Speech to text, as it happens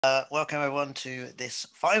Welcome everyone to this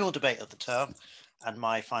final debate of the term and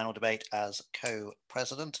my final debate as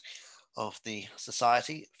co-president of the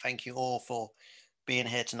society. Thank you all for being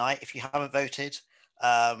here tonight. If you haven't voted,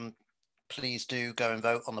 please do go and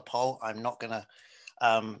vote on the poll. I'm not going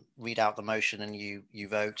to read out the motion and you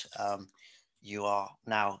vote. You are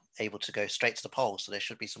now able to go straight to the poll. So there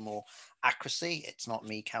should be some more accuracy. It's not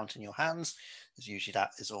me counting your hands, because usually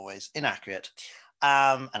that is always inaccurate.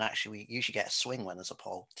 And actually, we usually get a swing when there's a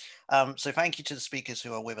poll. So thank you to the speakers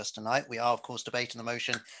who are with us tonight. We are, of course, debating the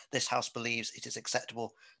motion, this House believes it is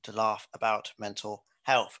acceptable to laugh about mental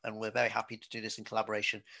health. And we're very happy to do this in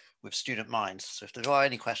collaboration with Student Minds. So if there are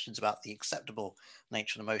any questions about the acceptable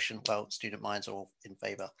nature of the motion, well, Student Minds are all in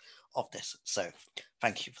favour of this. So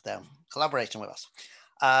thank you for them collaborating with us.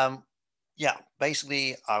 Yeah,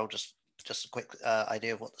 basically, I'll just a quick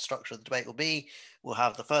idea of what the structure of the debate will be. We'll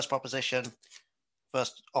have the first proposition,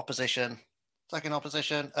 first opposition, second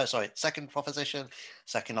opposition, second proposition,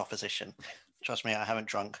 second opposition. Trust me, I haven't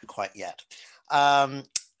drunk quite yet.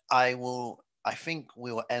 I think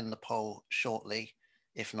we will end the poll shortly,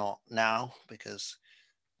 if not now, because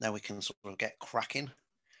then we can sort of get cracking.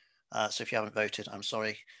 So if you haven't voted, I'm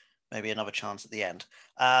sorry, maybe another chance at the end.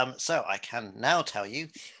 So I can now tell you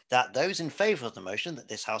that those in favour of the motion that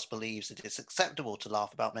this House believes it is acceptable to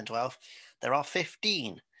laugh about mental health, there are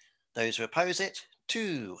 15. Those who oppose it,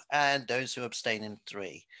 2, and those who abstain in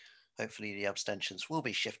 3. Hopefully the abstentions will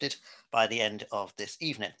be shifted by the end of this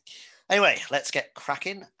evening. Anyway, let's get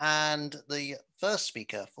cracking. And the first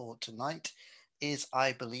speaker for tonight is,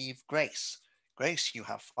 I believe, Grace. Grace, you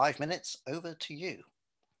have 5 minutes. Over to you.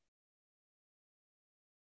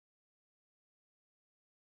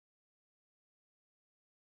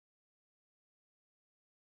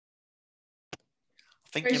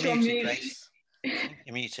 I think you're muted, Grace.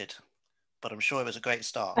 You're muted, but I'm sure it was a great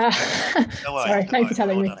start. Sorry, thank you for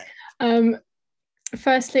telling me.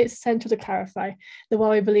 Firstly, it's essential to clarify that while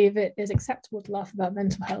we believe it is acceptable to laugh about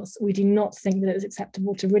mental health, we do not think that it is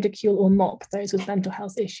acceptable to ridicule or mock those with mental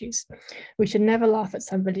health issues. We should never laugh at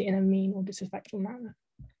somebody in a mean or disrespectful manner.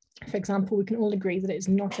 For example, we can all agree that it is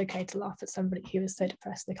not okay to laugh at somebody who is so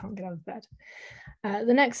depressed they can't get out of bed.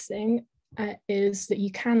 The next thing is that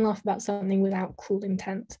you can laugh about something without cruel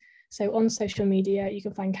intent. So on social media, you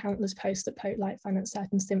can find countless posts that light finance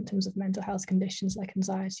certain symptoms of mental health conditions like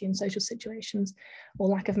anxiety in social situations or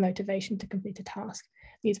lack of motivation to complete a task.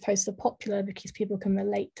 These posts are popular because people can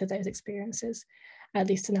relate to those experiences, at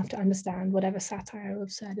least enough to understand whatever satire or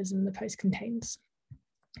absurdism the post contains.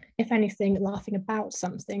 If anything, laughing about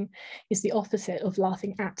something is the opposite of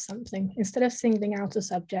laughing at something. Instead of singling out a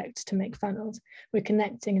subject to make fun of, we're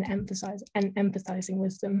connecting and empathizing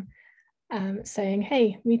with them. Saying,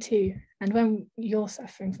 hey, me too. And when you're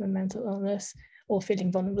suffering from a mental illness or feeling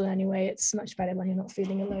vulnerable anyway, it's much better when you're not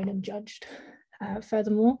feeling alone and judged.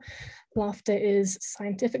 Furthermore, laughter is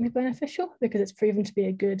scientifically beneficial because it's proven to be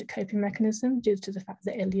a good coping mechanism due to the fact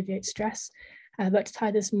that it alleviates stress. But to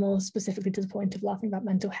tie this more specifically to the point of laughing about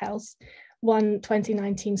mental health, one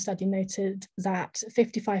 2019 study noted that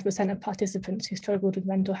 55% of participants who struggled with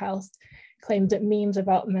mental health claimed that memes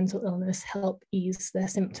about mental illness help ease their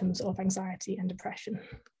symptoms of anxiety and depression.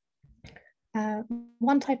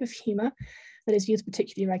 One type of humour that is used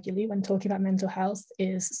particularly regularly when talking about mental health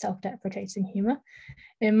is self-deprecating humour.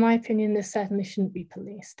 In my opinion, this certainly shouldn't be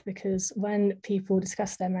policed because when people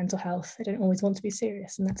discuss their mental health, they don't always want to be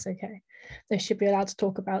serious, and that's okay. They should be allowed to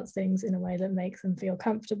talk about things in a way that makes them feel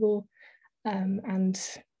comfortable and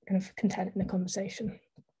kind of content in the conversation.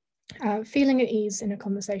 Feeling at ease in a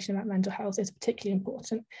conversation about mental health is particularly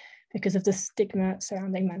important because of the stigma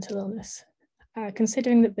surrounding mental illness.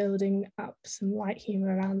 Considering that building up some light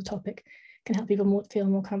humour around the topic can help people feel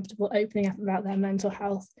more comfortable opening up about their mental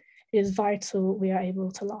health, it is vital we are able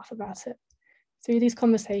to laugh about it. Through these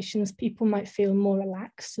conversations, people might feel more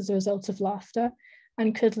relaxed as a result of laughter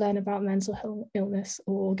and could learn about mental illness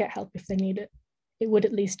or get help if they need it. It would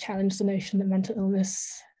at least challenge the notion that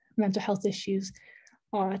mental health issues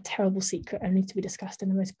are a terrible secret and need to be discussed in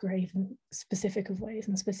the most grave and specific of ways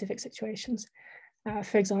in specific situations.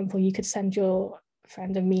 For example, you could send your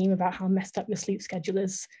friend a meme about how messed up your sleep schedule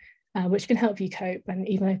is, which can help you cope and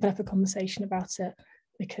even open up a conversation about it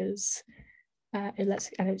because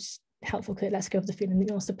it's helpful because it lets go of the feeling that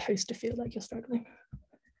you're supposed to feel like you're struggling.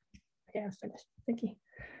 Yeah, I've finished. Thank you.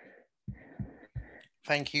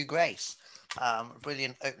 Thank you, Grace.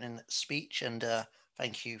 Brilliant opening speech, and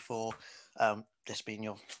thank you for this being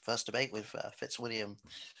your first debate with Fitzwilliam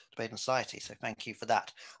Debate Society, so thank you for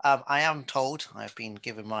that. I am told, I've been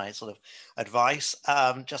given my sort of advice,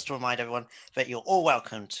 just to remind everyone that you're all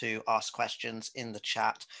welcome to ask questions in the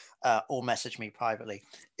chat or message me privately.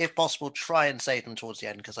 If possible, try and save them towards the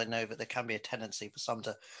end, because I know that there can be a tendency for some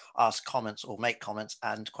to ask comments or make comments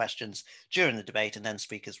and questions during the debate, and then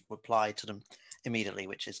speakers reply to them immediately,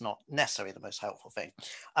 which is not necessarily the most helpful thing.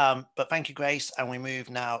 But thank you, Grace. And we move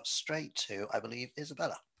now straight to, I believe,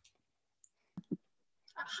 Isabella.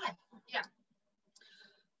 Hi, yeah.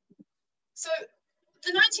 So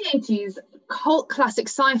the 1980s cult classic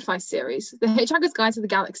sci-fi series, The Hitchhiker's Guide to the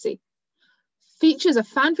Galaxy, features a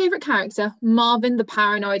fan favorite character, Marvin the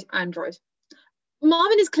paranoid android.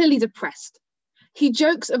 Marvin is clearly depressed. He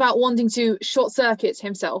jokes about wanting to short circuit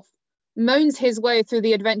himself, moans his way through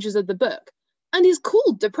the adventures of the book, and is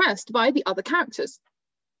called depressed by the other characters.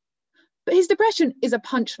 But his depression is a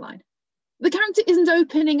punchline. The character isn't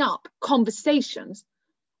opening up conversations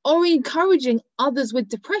or encouraging others with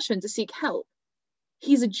depression to seek help.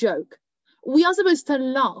 He's a joke. We are supposed to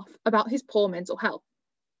laugh about his poor mental health.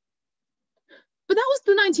 But that was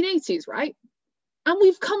the 1980s, right? And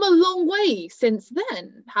we've come a long way since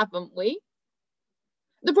then, haven't we?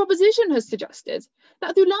 The proposition has suggested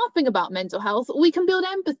that through laughing about mental health, we can build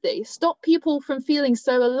empathy, stop people from feeling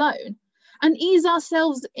so alone, and ease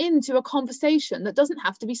ourselves into a conversation that doesn't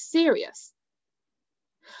have to be serious.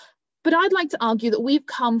 But I'd like to argue that we've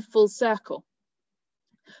come full circle.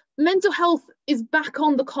 Mental health is back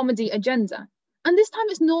on the comedy agenda, and this time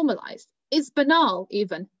it's normalised. It's banal,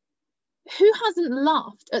 even. Who hasn't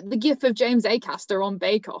laughed at the gif of James Acaster on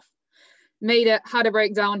Bake Off? Made it, had a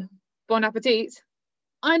breakdown, bon appetit.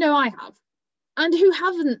 I know I have. And who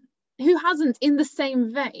hasn't in the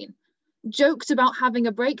same vein joked about having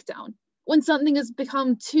a breakdown when something has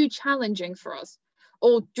become too challenging for us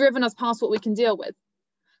or driven us past what we can deal with?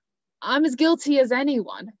 I'm as guilty as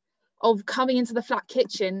anyone of coming into the flat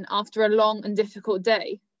kitchen after a long and difficult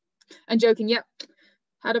day and joking, yep,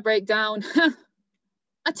 had a breakdown.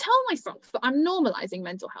 I tell myself that I'm normalizing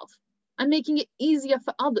mental health and making it easier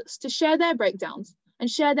for others to share their breakdowns and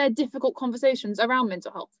share their difficult conversations around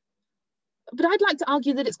mental health. But I'd like to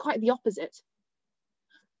argue that it's quite the opposite.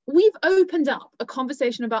 We've opened up a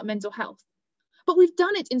conversation about mental health, but we've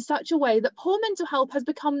done it in such a way that poor mental health has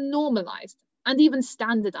become normalized and even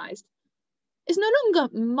standardized. It's no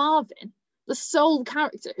longer Marvin, the sole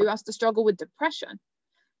character who has to struggle with depression.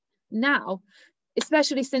 Now,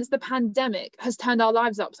 especially since the pandemic has turned our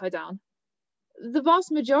lives upside down, the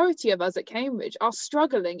vast majority of us at Cambridge are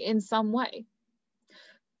struggling in some way.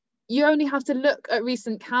 You only have to look at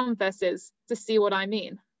recent CamFests to see what I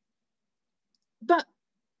mean. But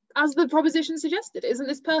as the proposition suggested, isn't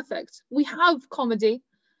this perfect? We have comedy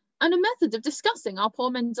and a method of discussing our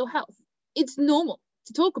poor mental health. It's normal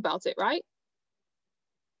to talk about it, right?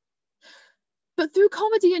 But through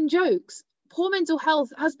comedy and jokes, poor mental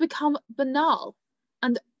health has become banal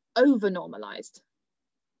and over-normalized.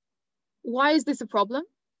 Why is this a problem?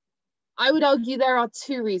 I would argue there are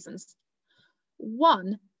two reasons.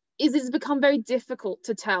 One is it's become very difficult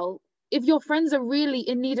to tell if your friends are really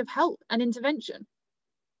in need of help and intervention.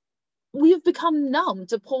 We have become numb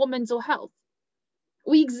to poor mental health.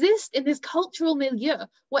 We exist in this cultural milieu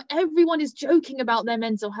where everyone is joking about their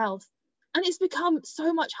mental health, and it's become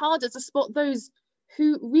so much harder to spot those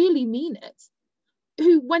who really mean it,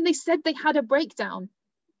 who, when they said they had a breakdown,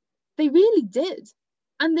 they really did,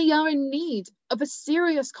 and they are in need of a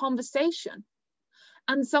serious conversation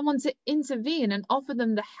and someone to intervene and offer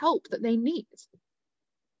them the help that they need.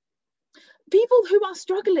 People who are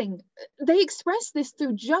struggling, they express this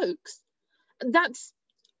through jokes. That's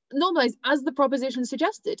normalized, as the proposition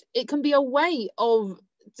suggested. It can be a way of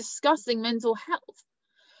discussing mental health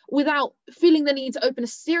without feeling the need to open a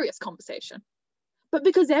serious conversation. But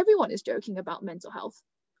because everyone is joking about mental health,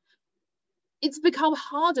 it's become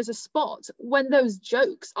harder to spot when those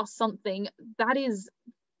jokes are something that is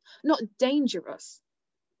not dangerous,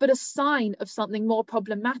 but a sign of something more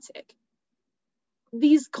problematic.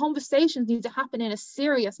 These conversations need to happen in a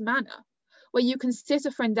serious manner, where you can sit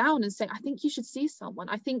a friend down and say, I think you should see someone.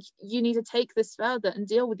 I think you need to take this further and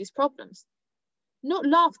deal with these problems. Not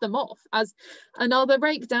laugh them off as another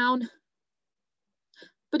breakdown.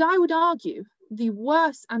 But I would argue the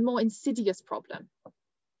worse and more insidious problem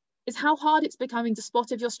is how hard it's becoming to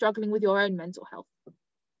spot if you're struggling with your own mental health.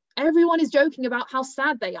 Everyone is joking about how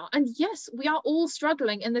sad they are. And yes, we are all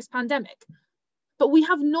struggling in this pandemic, but we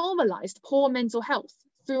have normalized poor mental health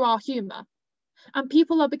through our humor, and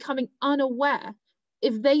people are becoming unaware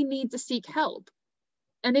if they need to seek help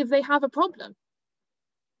and if they have a problem.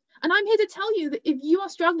 And I'm here to tell you that if you are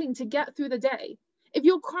struggling to get through the day, if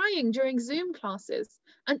you're crying during Zoom classes,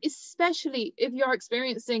 and especially if you're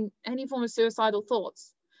experiencing any form of suicidal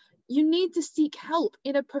thoughts, you need to seek help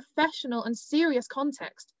in a professional and serious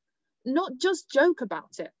context, not just joke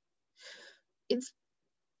about it. it's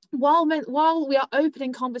while we are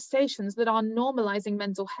opening conversations that are normalizing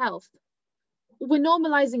mental health, we're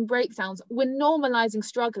normalizing breakdowns, we're normalizing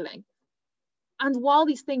struggling. And while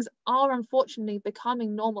these things are unfortunately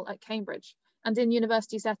becoming normal at Cambridge and in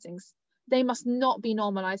university settings, they must not be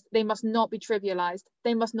normalized, they must not be trivialized,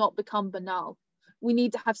 they must not become banal. We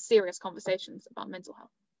need to have serious conversations about mental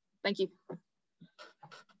health. Thank you.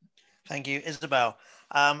 Thank you, Isabel.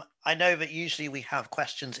 I know that usually we have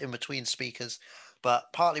questions in between speakers,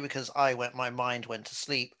 but partly because my mind went to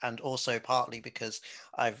sleep, and also partly because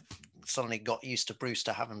I've suddenly got used to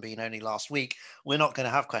Brewster having been only last week, we're not going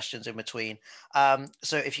to have questions in between.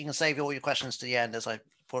 So if you can save all your questions to the end, as I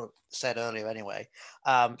said earlier anyway,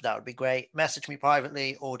 that would be great. Message me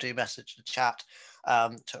privately or do message the chat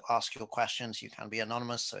to ask your questions. You can be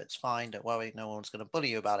anonymous, so it's fine. Don't worry, no one's going to bully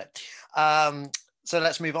you about it. So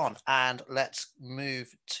let's move on, and let's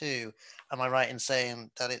move to, am I right in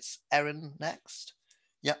saying that it's Erin next?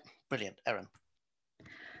 Yep, brilliant, Erin.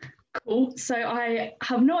 Cool. So I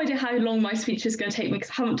have no idea how long my speech is going to take me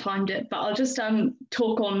because I haven't timed it, but I'll just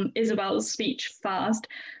talk on Isabel's speech first.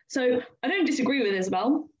 So I don't disagree with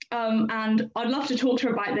Isabel, and I'd love to talk to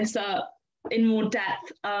her about this in more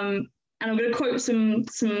depth. And I'm going to quote some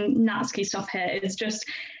Natsuki stuff here. It's just,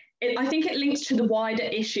 I think it links to the wider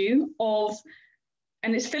issue of,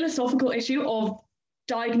 and it's philosophical issue of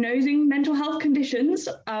diagnosing mental health conditions.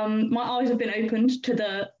 My eyes have been opened to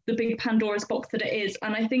the big Pandora's box that it is.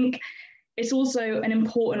 And I think it's also an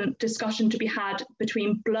important discussion to be had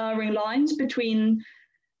between blurring lines between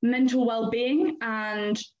mental well-being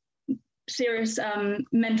and serious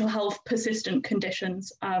mental health persistent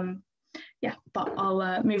conditions. Yeah, but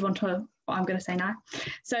I'll move on to what I'm going to say now.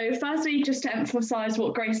 So firstly, just to emphasize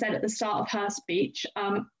what Grace said at the start of her speech,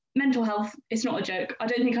 mental health is not a joke. I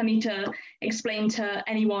don't think I need to explain to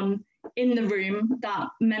anyone in the room that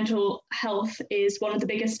mental health is one of the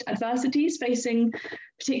biggest adversities facing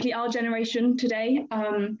particularly our generation today.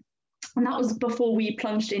 And that was before we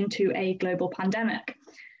plunged into a global pandemic.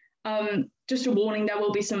 Just a warning, there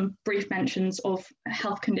will be some brief mentions of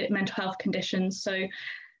mental health conditions. So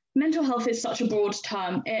mental health is such a broad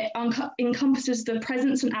term. It encompasses the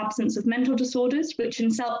presence and absence of mental disorders, which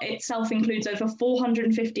in itself includes over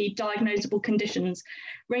 450 diagnosable conditions,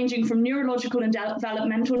 ranging from neurological and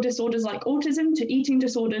developmental disorders like autism to eating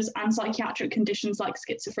disorders and psychiatric conditions like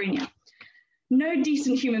schizophrenia. No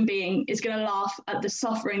decent human being is going to laugh at the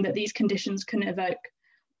suffering that these conditions can evoke.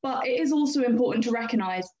 But it is also important to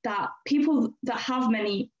recognise that people that have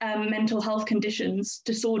many mental health conditions,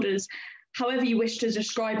 disorders, however you wish to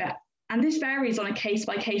describe it, and this varies on a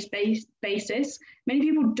case-by-case basis. Many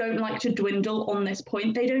people don't like to dwindle on this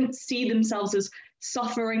point. They don't see themselves as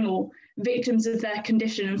suffering or victims of their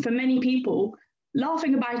condition. And for many people,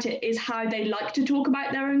 laughing about it is how they like to talk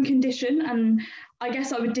about their own condition. And I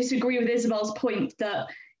guess I would disagree with Isabel's point that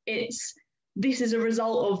this is a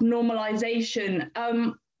result of normalization.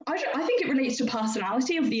 I think it relates to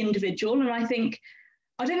personality of the individual, and I don't think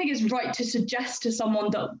it's right to suggest to someone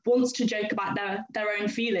that wants to joke about their own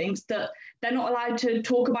feelings that they're not allowed to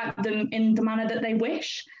talk about them in the manner that they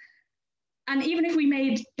wish. And even if we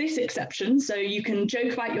made this exception, so you can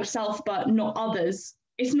joke about yourself but not others,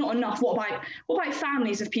 it's not enough. What about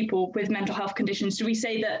families of people with mental health conditions? Do we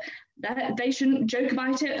say that they shouldn't joke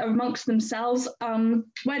about it amongst themselves?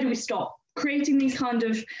 Where do we stop? Creating these kind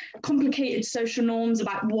of complicated social norms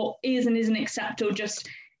about what is and isn't acceptable just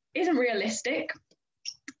isn't realistic.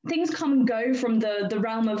 Things come and go from the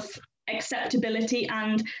realm of acceptability,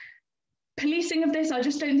 and policing of this I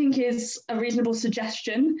just don't think is a reasonable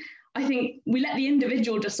suggestion. I think we let the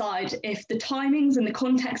individual decide if the timings and the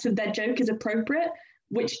context of their joke is appropriate,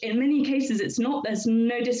 which in many cases it's not. There's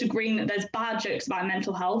no disagreeing that there's bad jokes about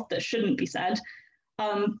mental health that shouldn't be said,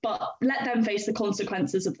 but let them face the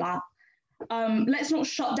consequences of that. Let's not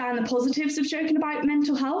shut down the positives of joking about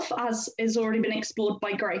mental health, as has already been explored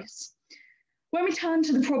by Grace. When we turn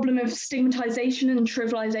to the problem of stigmatization and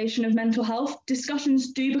trivialization of mental health,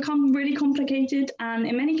 discussions do become really complicated, and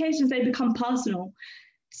in many cases they become personal.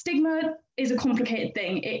 Stigma is a complicated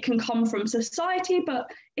thing. It can come from society, but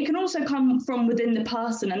it can also come from within the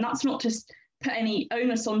person, and that's not to put any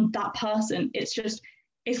onus on that person.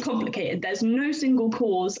 It's complicated. There's no single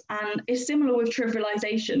cause, and it's similar with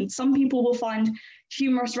trivialization. Some people will find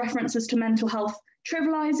humorous references to mental health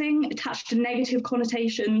trivializing, attached to negative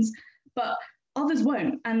connotations, but others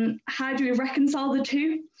won't. And how do we reconcile the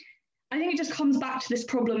two? I think it just comes back to this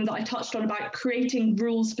problem that I touched on about creating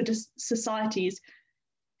rules for societies.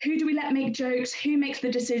 Who do we let make jokes? Who makes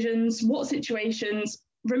the decisions? What situations?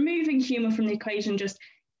 Removing humor from the equation just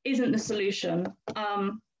isn't the solution.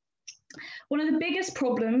 One of the biggest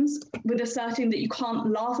problems with asserting that you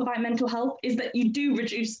can't laugh about mental health is that you do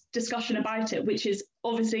reduce discussion about it, which is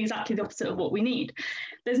obviously exactly the opposite of what we need.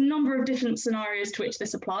 There's a number of different scenarios to which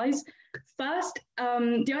this applies. First,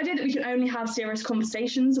 the idea that we can only have serious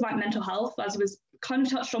conversations about mental health, as was kind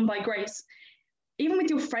of touched on by Grace. Even with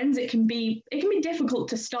your friends, it can be difficult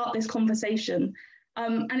to start this conversation.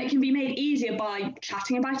 And it can be made easier by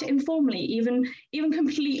chatting about it informally, even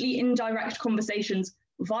completely indirect conversations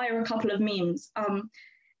via a couple of memes.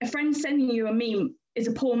 A friend sending you a meme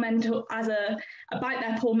about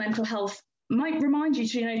their poor mental health might remind you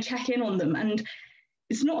to check in on them, and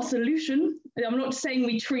it's not a solution. I'm not saying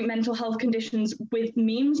we treat mental health conditions with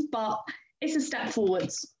memes, but it's a step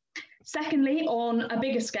forwards. Secondly, on a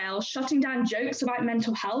bigger scale, shutting down jokes about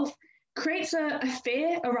mental health creates a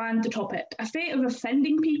fear around the topic, a fear of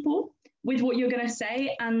offending people with what you're going to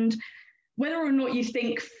say. And whether or not you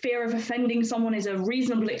think fear of offending someone is a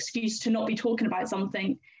reasonable excuse to not be talking about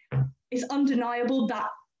something, it's undeniable that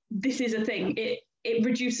this is a thing. It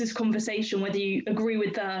reduces conversation, whether you agree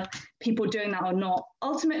with the people doing that or not.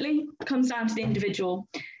 Ultimately, it comes down to the individual.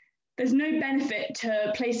 There's no benefit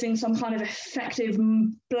to placing some kind of effective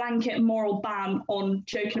blanket moral ban on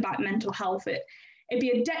joking about mental health. It'd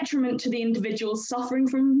be a detriment to the individuals suffering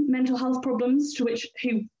from mental health problems,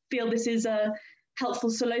 who feel this is a helpful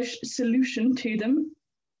solution to them.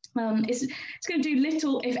 It's going to do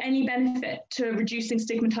little, if any, benefit to reducing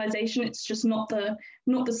stigmatization. It's just not the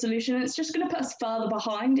solution. It's just going to put us further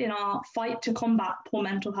behind in our fight to combat poor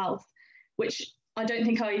mental health, which I don't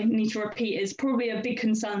think I need to repeat is probably a big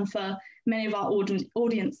concern for many of our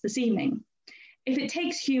audience this evening. If it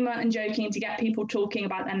takes humour and joking to get people talking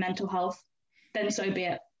about their mental health, then so be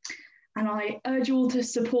it. And I urge you all to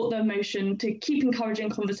support the motion to keep encouraging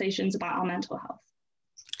conversations about our mental health.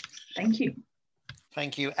 Thank you.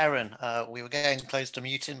 Thank you, Erin. We were getting close to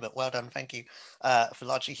muting, but well done. Thank you for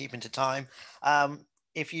largely keeping to time.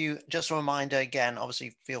 If you, just a reminder again,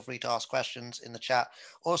 obviously feel free to ask questions in the chat.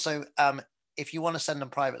 Also, if you want to send them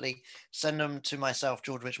privately, send them to myself,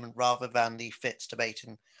 George Richmond, rather than the Fitz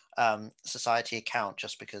Debating Society account,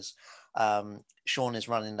 just because Sean is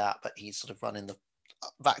running that, but he's sort of running the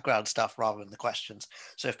background stuff rather than the questions.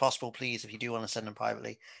 So if possible, please, if you do want to send them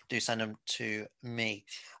privately, do send them to me.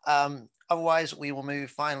 Otherwise, we will move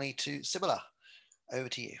finally to Sibylla. Over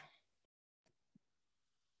to you.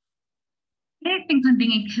 I don't think I'm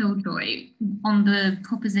being a killjoy on the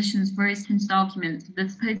propositions Rose hinted arguments, the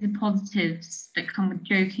supposed positives that come with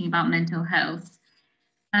joking about mental health.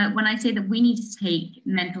 When I say that we need to take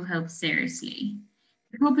mental health seriously,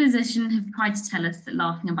 the proposition have tried to tell us that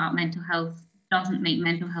laughing about mental health doesn't make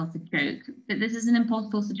mental health a joke, but this is an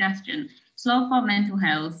impossible suggestion. To laugh about mental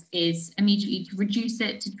health is immediately to reduce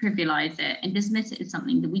it, to trivialize it, and dismiss it as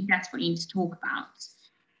something that we desperately need to talk about.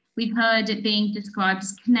 We've heard it being described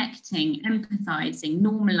as connecting, empathizing,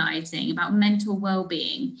 normalizing, about mental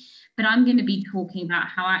well-being, but I'm going to be talking about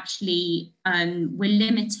how actually we're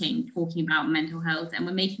limiting talking about mental health and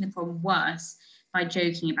we're making the problem worse by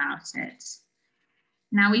joking about it.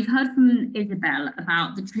 Now, we've heard from Isabel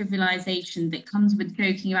about the trivialization that comes with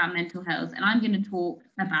joking about mental health, and I'm going to talk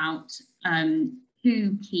about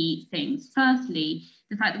two key things. Firstly,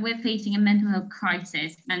 the fact that we're facing a mental health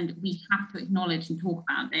crisis and we have to acknowledge and talk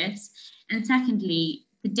about this. And secondly,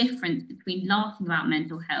 the difference between laughing about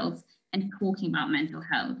mental health and talking about mental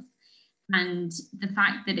health, and the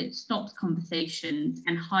fact that it stops conversations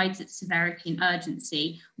and hides its severity and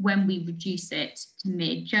urgency when we reduce it to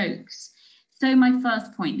mere jokes. So my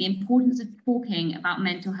first point, the importance of talking about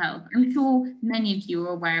mental health. I'm sure many of you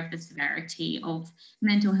are aware of the severity of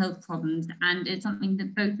mental health problems, and it's something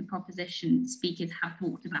that both the proposition speakers have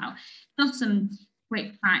talked about. Just some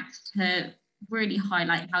quick facts to really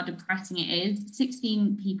highlight how depressing it is.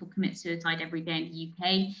 16 people commit suicide every day in the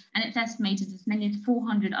UK, and it's estimated as many as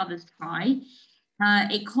 400 others try.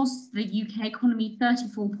 It costs the UK economy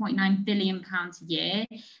 £34.9 billion a year,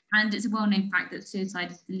 and it's a well-known fact that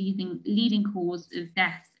suicide is the leading cause of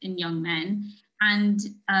death in young men. And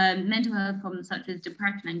mental health problems such as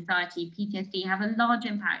depression, anxiety, PTSD have a large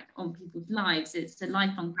impact on people's lives. It's a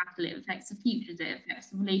lifelong battle. It affects the futures, it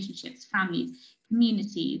affects the relationships, families,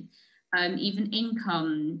 communities, even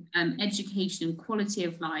income, education, quality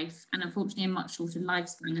of life, and unfortunately a much shorter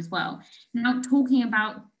lifespan as well. Now, talking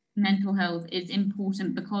about mental health is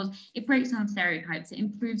important because it breaks down stereotypes, it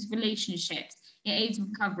improves relationships, it aids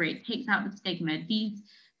recovery, it takes out the stigma. These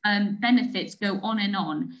benefits go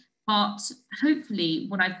on, but hopefully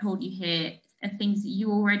what I've told you here are things that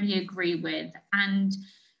you already agree with, and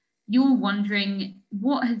you're wondering,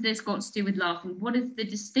 what has this got to do with laughing? What is the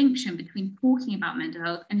distinction between talking about mental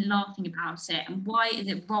health and laughing about it? And why is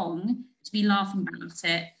it wrong to be laughing about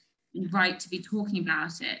it and right to be talking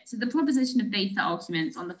about it? So the proposition of basic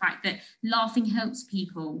arguments on the fact that laughing helps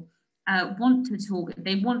people want to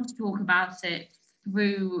talk about it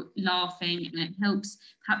through laughing, and it helps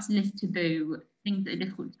perhaps lift taboo, things that are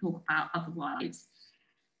difficult to talk about otherwise.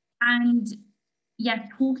 And yes,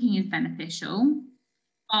 talking is beneficial,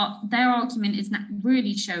 but their argument is not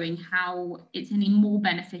really showing how it's any more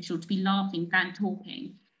beneficial to be laughing than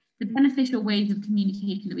talking. The beneficial ways of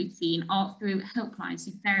communication that we've seen are through helplines,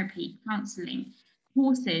 through therapy, counselling,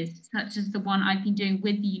 courses such as the one I've been doing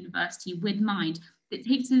with the university, with Mind, that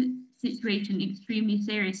takes a situation extremely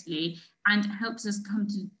seriously and helps us come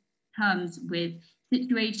to terms with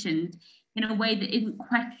situations in a way that isn't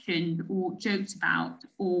questioned or joked about,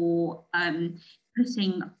 or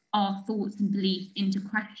putting our thoughts and beliefs into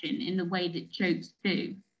question in the way that jokes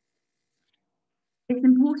do. It's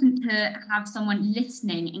important to have someone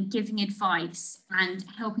listening and giving advice and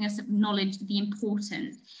helping us acknowledge the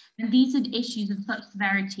importance. And these are issues of such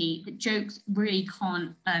severity that jokes really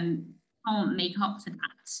can't make up for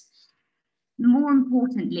that. More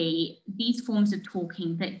importantly, these forms of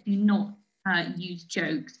talking that do not use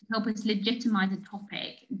jokes help us legitimize a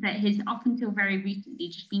topic that has up until very recently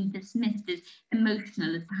just been dismissed as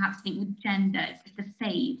emotional, as perhaps linked with gender, as just a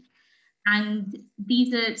phase. And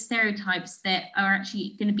these are stereotypes that are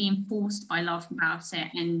actually going to be enforced by laughing about it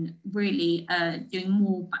and really doing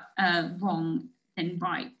more wrong than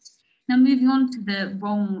right. Now, moving on to the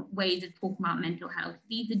wrong ways of talking about mental health,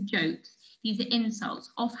 these are jokes, these are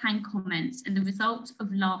insults, offhand comments, and the result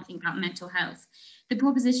of laughing about mental health. The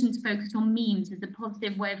propositions focus on memes as a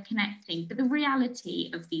positive way of connecting, but the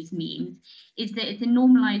reality of these memes is that it's a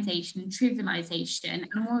normalization and trivialization,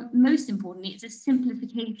 and most importantly, it's a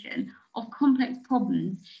simplification of complex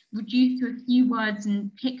problems reduced to a few words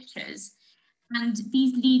and pictures. And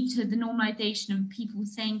these lead to the normalization of people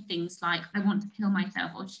saying things like, I want to kill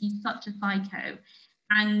myself, or she's such a psycho,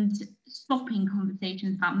 and stopping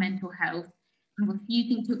conversations about mental health and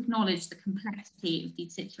refusing to acknowledge the complexity of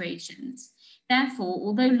these situations. Therefore,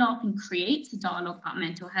 although laughing creates a dialogue about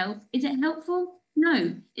mental health, is it helpful?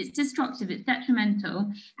 No, it's destructive, it's detrimental,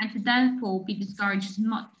 and should therefore be discouraged as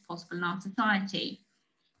much as possible in our society.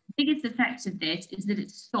 The biggest effect of this is that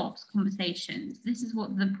it stops conversations. This is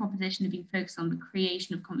what the proposition has been focused on, the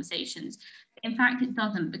creation of conversations. In fact, it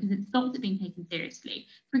doesn't, because it stops it being taken seriously.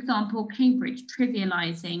 For example, Cambridge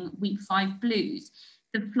trivialising week 5 blues,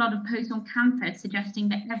 the flood of posts on campus suggesting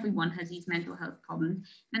that everyone has these mental health problems,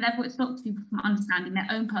 and therefore it stops people from understanding their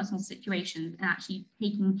own personal situations and actually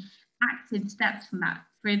taking active steps from that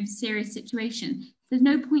for a serious situation. There's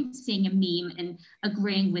no point seeing a meme and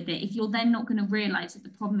agreeing with it if you're then not going to realise that the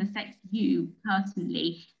problem affects you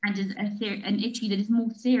personally and is an issue that is more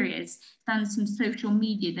serious than some social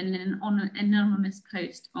media, than an anonymous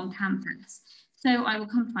post on campus. So I will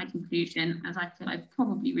come to my conclusion, as I feel I've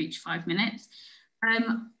probably reached 5 minutes.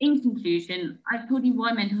 In conclusion, I've told you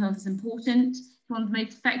why mental health is important. It's one of the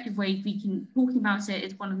most effective ways we can, talking about it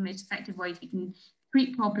is one of the most effective ways we can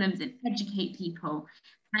treat problems and educate people.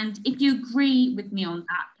 And if you agree with me on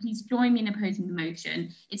that, please join me in opposing the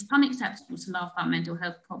motion. It's unacceptable to laugh about mental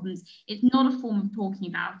health problems. It's not a form of talking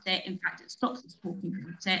about it. In fact, it stops us talking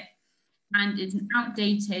about it. And it's an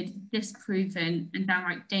outdated, disproven, and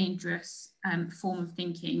downright dangerous form of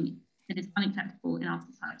thinking that is unacceptable in our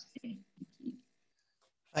society.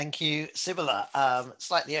 Thank you, Sibylla.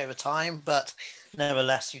 Slightly over time, but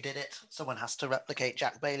nevertheless, you did it. Someone has to replicate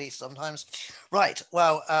Jack Bailey sometimes. Right.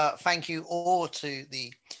 Well, thank you all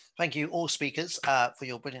speakers for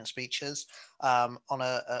your brilliant speeches on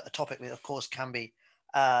a topic that, of course, can be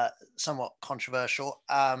somewhat controversial.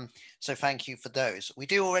 So thank you for those. We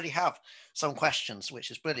do already have some questions, which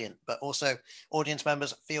is brilliant, but also audience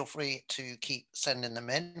members, feel free to keep sending them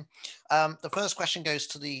in. The first question goes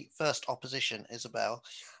to the first opposition, Isabel.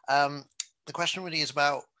 The question really is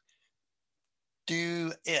about,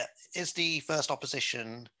 is the first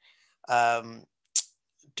opposition,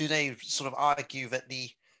 do they sort of argue that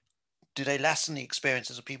do they lessen the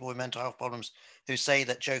experiences of people with mental health problems who say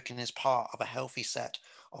that joking is part of a healthy set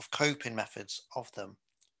of coping methods of them?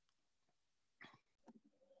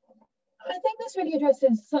 I think this really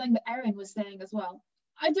addresses something that Erin was saying as well.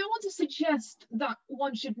 I don't want to suggest that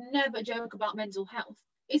one should never joke about mental health,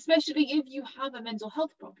 especially if you have a mental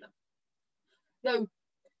health problem. Though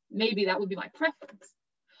maybe that would be my preference.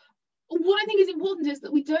 What I think is important is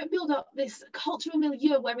that we don't build up this cultural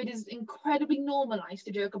milieu where it is incredibly normalized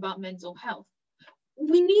to joke about mental health.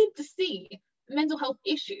 We need to see mental health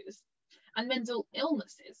issues and mental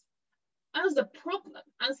illnesses as a problem,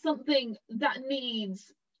 as something that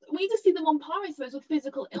needs, we need to see them on par, I suppose, with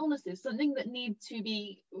physical illnesses, something that needs to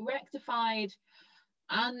be rectified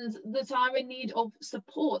and that are in need of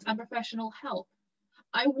support and professional help.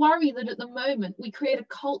 I worry that at the moment we create a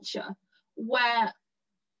culture where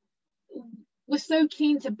we're so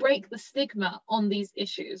keen to break the stigma on these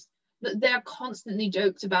issues that they're constantly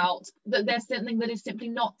joked about, that they're something that is simply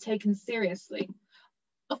not taken seriously.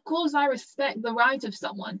 Of course, I respect the right of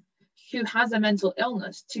someone who has a mental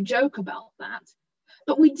illness to joke about that,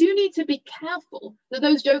 but we do need to be careful that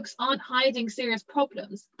those jokes aren't hiding serious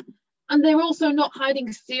problems, and they're also not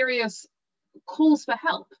hiding serious calls for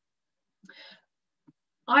help.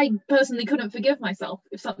 I personally couldn't forgive myself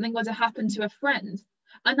if something were to happen to a friend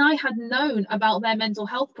and I had known about their mental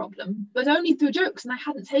health problem, but only through jokes, and I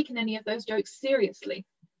hadn't taken any of those jokes seriously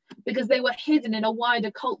because they were hidden in a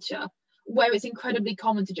wider culture where it's incredibly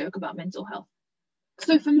common to joke about mental health.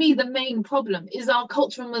 So for me, the main problem is our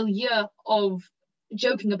cultural milieu of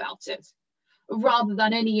joking about it, rather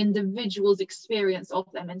than any individual's experience of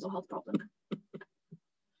their mental health problem.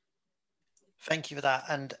 Thank you for that.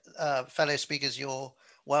 And fellow speakers, you're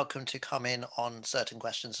welcome to come in on certain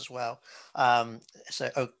questions as well.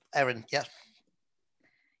 Erin, yeah.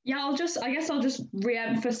 Yeah, I guess I'll just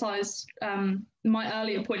re-emphasize my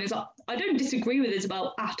earlier point is I don't disagree with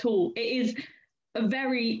Isabel at all. It's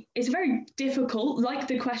very difficult, like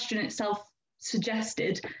the question itself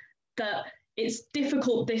suggested, that it's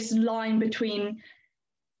difficult, this line between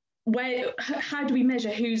how do we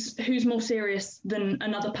measure who's more serious than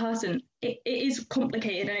another person. It is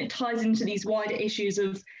complicated, and it ties into these wider issues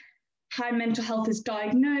of how mental health is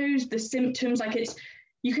diagnosed, the symptoms. Like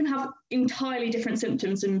you can have entirely different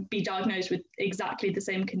symptoms and be diagnosed with exactly the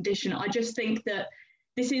same condition. I just think that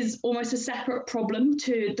this is almost a separate problem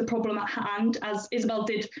to the problem at hand, as Isabel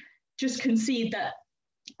did just concede that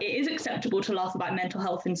it is acceptable to laugh about mental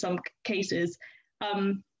health in some cases,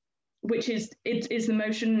 which is the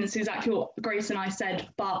motion, and it's exactly what Grace and I said,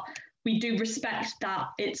 but we do respect that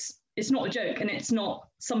it's not a joke and it's not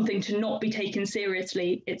something to not be taken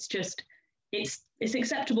seriously. It's just, it's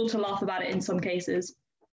acceptable to laugh about it in some cases.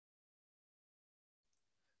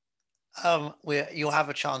 You'll have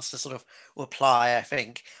a chance to sort of reply, I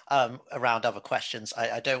think, around other questions.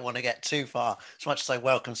 I don't want to get too far, as much as I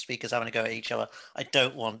welcome speakers having a go at each other. I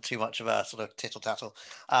don't want too much of a sort of tittle-tattle,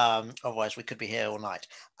 otherwise we could be here all night.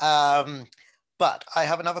 But I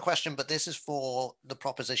have another question, but this is for the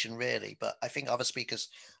proposition really, but I think other speakers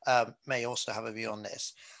may also have a view on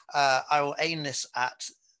this. I will aim this at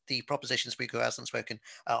the proposition speaker who hasn't spoken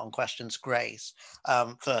on questions. Grace,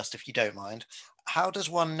 first, if you don't mind. How does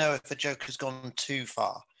one know if a joke has gone too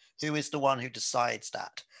far? Who is the one who decides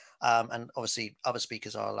that? And obviously other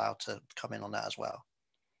speakers are allowed to come in on that as well.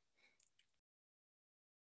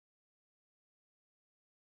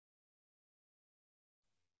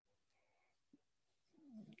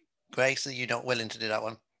 Grace, are you not willing to do that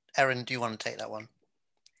one? Erin, do you want to take that one?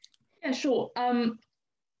 Yeah, sure.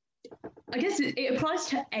 I guess it applies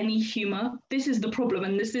to any humour. This is the problem,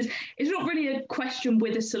 and it's not really a question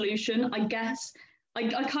with a solution. I guess I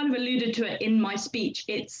kind of alluded to it in my speech.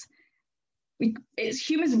 It's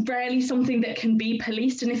humour is rarely something that can be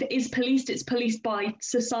policed, and if it is policed, it's policed by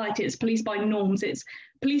society, it's policed by norms, it's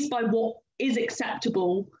policed by what is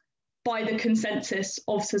acceptable by the consensus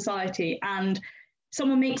of society. And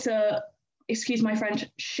someone makes a, excuse my French,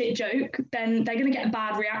 shit joke, then they're going to get a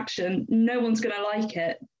bad reaction. No one's going to like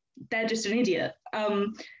it. They're just an idiot.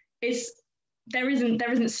 There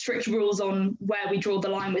isn't strict rules on where we draw the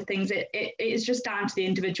line with things. It is just down to the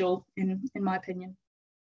individual, in my opinion.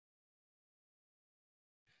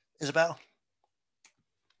 Isabel?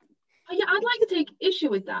 Yeah, I'd like to take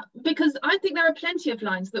issue with that, because I think there are plenty of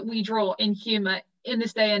lines that we draw in humour in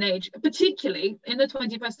this day and age, particularly in the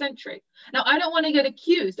 21st century. Now, I don't want to get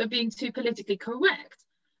accused of being too politically correct,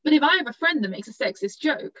 but if I have a friend that makes a sexist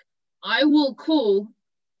joke, I will call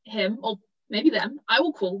him, or maybe them, I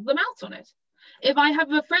will call them out on it. If I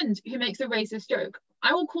have a friend who makes a racist joke,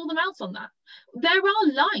 I will call them out on that. There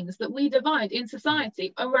are lines that we divide in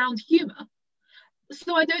society around humour.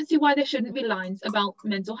 So I don't see why there shouldn't be lines about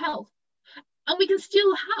mental health. And we can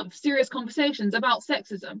still have serious conversations about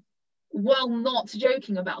sexism while not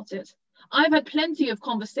joking about it. I've had plenty of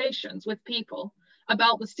conversations with people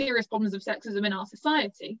about the serious problems of sexism in our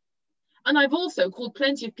society. And I've also called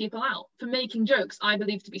plenty of people out for making jokes I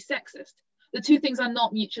believe to be sexist. The two things are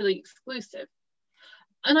not mutually exclusive.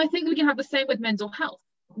 And I think we can have the same with mental health.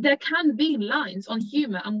 There can be lines on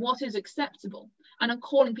humour and what is acceptable, and on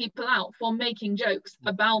calling people out for making jokes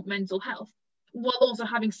about mental health while also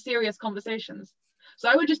having serious conversations. So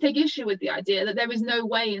I would just take issue with the idea that there is no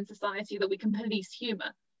way in society that we can police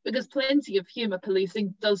humour, because plenty of humour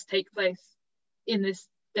policing does take place in this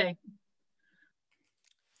day.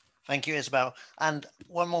 Thank you, Isabel. And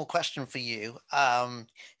one more question for you.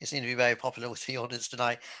 You seem to be very popular with the audience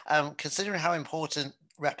tonight. Considering how important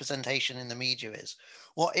representation in the media is,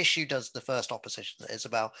 what issue does the first opposition,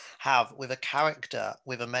 Isabel, have with a character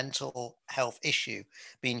with a mental health issue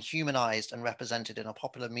being humanized and represented in a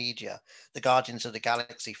popular media, the Guardians of the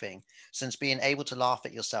Galaxy thing, since being able to laugh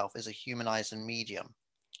at yourself is a humanizing medium?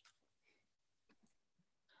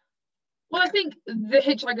 Well, I think The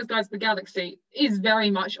Hitchhiker's Guide to the Galaxy is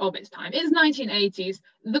very much of its time. It's 1980s.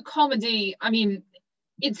 The comedy, I mean,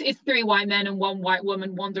 it's three white men and one white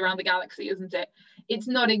woman wander around the galaxy, isn't it? It's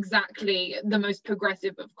not exactly the most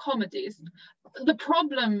progressive of comedies. The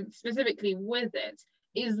problem specifically with it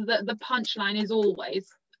is that the punchline is always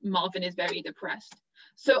Marvin is very depressed.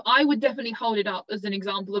 So I would definitely hold it up as an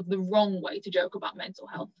example of the wrong way to joke about mental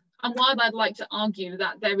health. And while I'd like to argue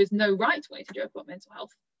that there is no right way to joke about mental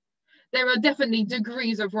health, there are definitely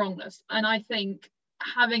degrees of wrongness. And I think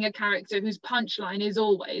having a character whose punchline is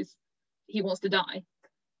always he wants to die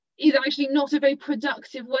is actually not a very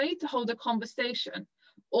productive way to hold a conversation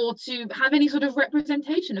or to have any sort of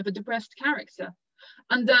representation of a depressed character.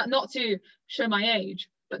 And not to show my age,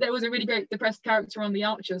 but there was a really great depressed character on The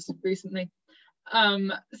Archers recently.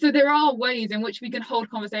 So there are ways in which we can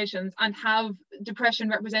hold conversations and have depression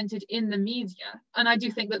represented in the media. And I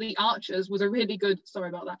do think that The Archers was a really good,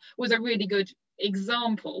 was a really good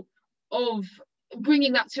example of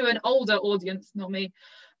bringing that to an older audience, not me,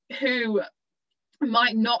 who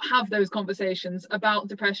might not have those conversations about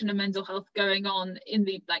depression and mental health going on in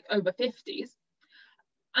the over 50s.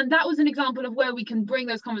 And that was an example of where we can bring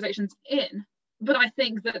those conversations in. But I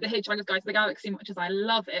think that The Hitchhiker's Guide to the Galaxy, much as I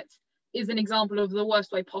love it, is an example of the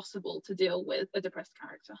worst way possible to deal with a depressed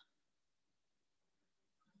character.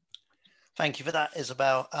 Thank you for that,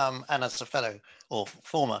 Isabel. And as a fellow or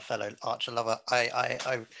former fellow Archer lover,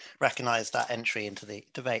 I recognise that entry into the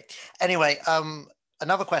debate. Anyway,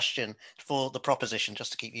 another question for the proposition,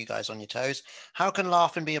 just to keep you guys on your toes. How can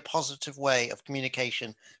laughing be a positive way of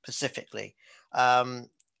communication specifically?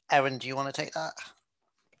 Erin, do you want to take that?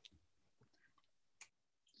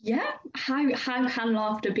 Yeah, how can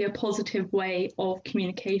laughter be a positive way of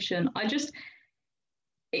communication?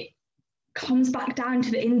 It comes back down to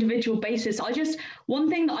the individual basis. One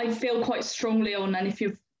thing that I feel quite strongly on, and if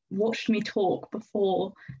you've watched me talk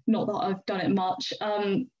before, not that I've done it much,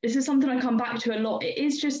 this is something I come back to a lot. It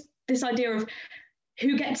is just this idea of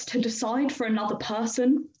who gets to decide for another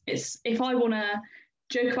person. It's if I want to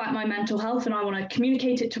joke about my mental health and I want to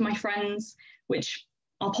communicate it to my friends, which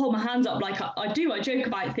I'll hold my hands up like I do. I joke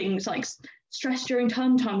about things like stress during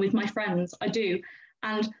term time with my friends. I do.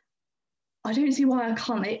 And I don't see why I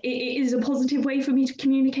can't. It is a positive way for me to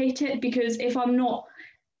communicate it, because if I'm not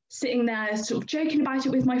sitting there sort of joking about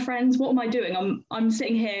it with my friends, what am I doing? I'm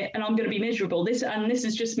sitting here and I'm going to be miserable. This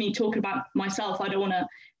is just me talking about myself. I don't want to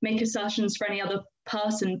make assertions for any other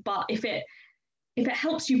person. But if it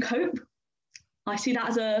helps you cope, I see that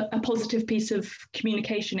as a positive piece of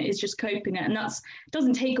communication. It is just coping it. And that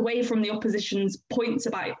doesn't take away from the opposition's points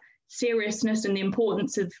about seriousness and the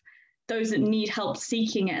importance of those that need help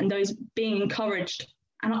seeking it and those being encouraged.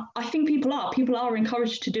 And I think people are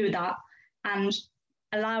encouraged to do that, and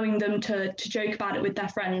allowing them to joke about it with their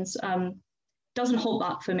friends doesn't hold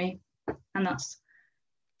that for me. And that's,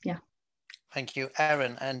 yeah. Thank you,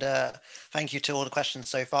 Erin. And thank you to all the questions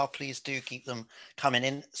so far. Please do keep them coming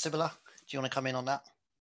in. Sibylla, do you want to come in on that?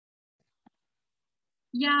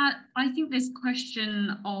 Yeah, I think this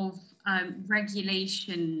question of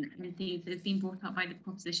regulation and things has been brought up by the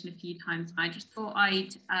proposition a few times. I just thought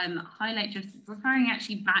I'd highlight, just referring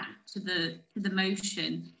actually back to the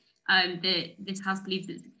motion that this House believes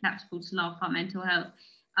it's acceptable to laugh at mental health.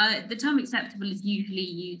 The term acceptable is usually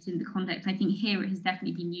used in the context. I think here it has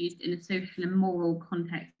definitely been used in a social and moral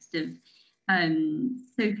context of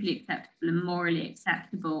socially acceptable and morally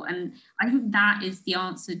acceptable. And I think that is the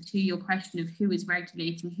answer to your question of who is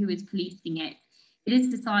regulating, who is policing it. It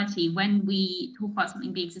is society. When we talk about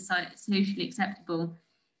something being socially acceptable,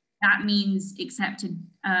 that means accepted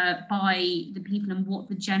by the people and what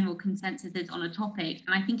the general consensus is on a topic.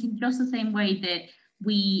 And I think in just the same way that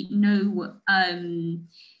we know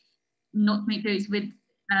not to make those with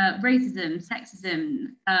racism, sexism,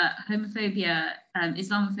 homophobia,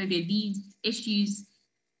 Islamophobia, these issues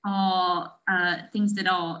are things that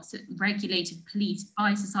are regulated, policed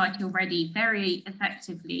by society already very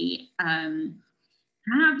effectively,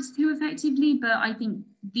 perhaps too effectively, but I think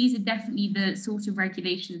these are definitely the sort of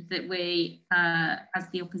regulations that we, as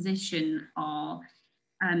the opposition, are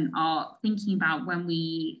are thinking about when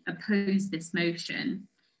we oppose this motion.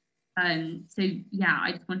 So yeah,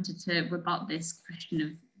 I just wanted to rebut this question of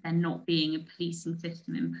there not being a policing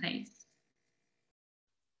system in place.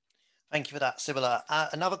 Thank you for that, Sibylla.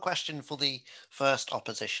 Another question for the first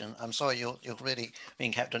opposition. I'm sorry, you're really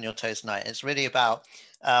being kept on your toes tonight. It's really about,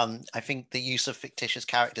 I think, the use of fictitious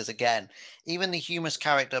characters again. Even the humorous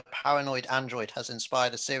character Paranoid Android has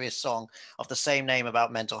inspired a serious song of the same name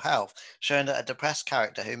about mental health, showing that a depressed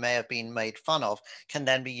character who may have been made fun of can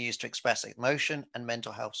then be used to express emotion and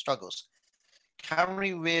mental health struggles. Can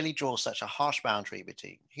we really draw such a harsh boundary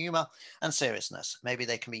between humor and seriousness? Maybe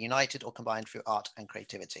they can be united or combined through art and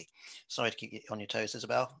creativity. Sorry to keep you on your toes,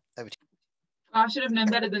 Isabel. Over to you. I should have known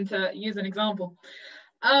better than to use an example.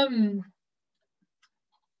 I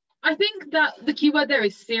think that the key word there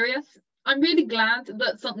is serious. I'm really glad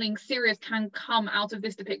that something serious can come out of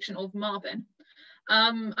this depiction of Marvin.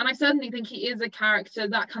 And I certainly think he is a character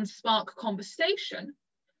that can spark conversation,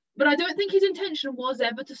 but I don't think his intention was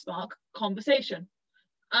ever to spark conversation.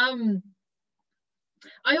 I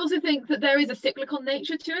also think that there is a cyclical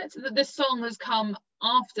nature to it, that this song has come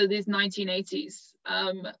after this 1980s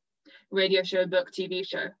radio show, book, TV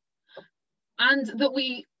show. And that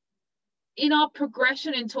we, in our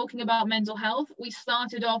progression in talking about mental health, we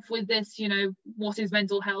started off with this, you know, what is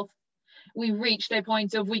mental health? We reached a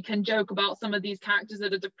point of we can joke about some of these characters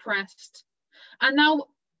that are depressed. And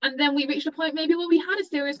then we reached a point maybe where we had a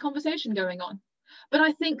serious conversation going on. But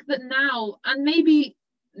I think that now, and maybe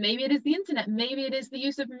it is the internet, maybe it is the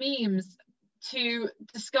use of memes to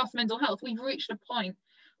discuss mental health, we've reached a point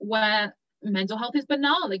where mental health is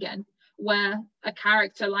banal again, where a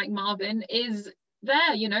character like Marvin is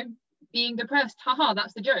there, you know, being depressed, haha,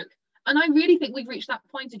 that's the joke. And I really think we've reached that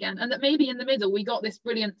point again, and that maybe in the middle we got this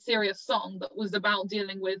brilliant serious song that was about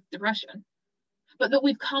dealing with depression, but that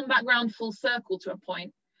we've come back round full circle to a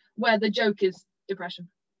point where the joke is depression.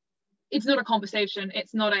 It's not a conversation.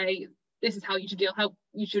 It's not a, this is how you should deal, help,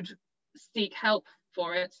 you should seek help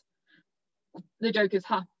for it. The joke is,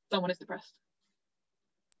 someone is depressed.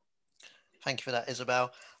 Thank you for that,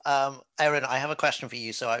 Isabel. Erin, I have a question for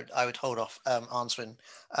you, so I would hold off answering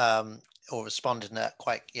or responding that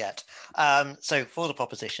quite yet. So for the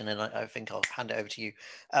proposition, and I think I'll hand it over to you,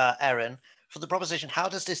 Erin. For the proposition, how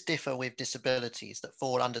does this differ with disabilities that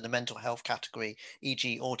fall under the mental health category,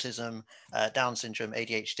 e.g. autism, Down syndrome,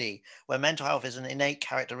 ADHD, where mental health is an innate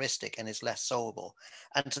characteristic and is less solvable?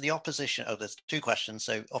 And to the opposition, there's two questions,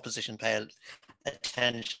 so opposition pay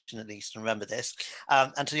attention at least and remember this.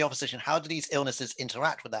 And to the opposition, how do these illnesses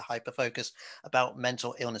interact with their hyperfocus about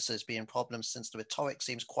mental illnesses being problems, since the rhetoric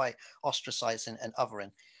seems quite ostracizing and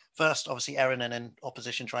othering? First, obviously, Erin, and then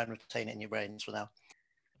opposition, try and retain it in your brains for now.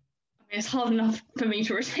 It's hard enough for me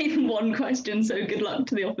to retain one question, so good luck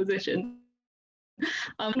to the opposition.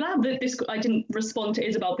 I'm glad that I didn't respond to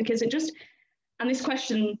Isabel, because and this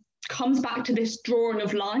question comes back to this drawing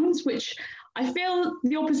of lines, which I feel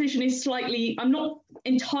the opposition is slightly, I'm not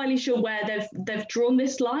entirely sure where they've drawn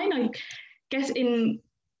this line. I guess in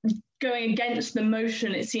going against the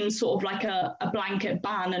motion, it seems sort of like a blanket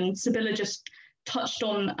ban, and Sibylla just touched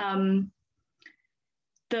on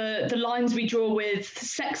the lines we draw with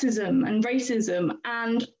sexism and racism.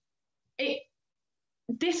 And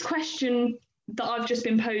this question that I've just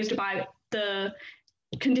been posed about the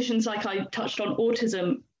conditions like I touched on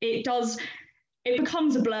autism, it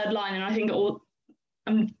becomes a blurred line, and I think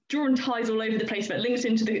I'm drawing ties all over the place, but it links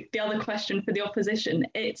into the other question for the opposition.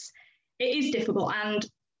 It is difficult, and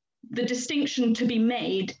the distinction to be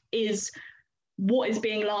made is what is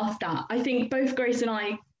being laughed at. I think both Grace and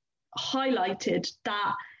I highlighted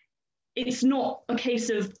that it's not a case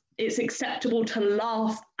of it's acceptable to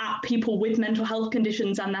laugh at people with mental health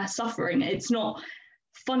conditions and their suffering. It's not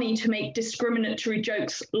funny to make discriminatory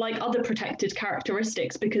jokes like other protected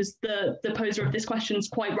characteristics, because the poser of this question is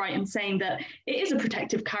quite right in saying that it is a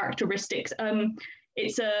protective characteristic.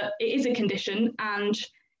 It is a condition, and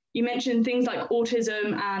you mentioned things like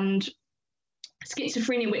autism and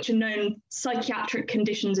schizophrenia, which are known psychiatric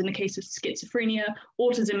conditions in the case of schizophrenia.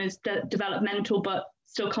 Autism is developmental, but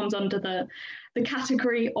still comes under the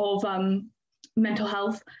category of mental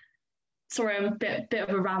health. Sorry, I'm a bit of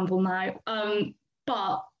a ramble now.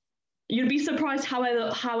 But you'd be surprised how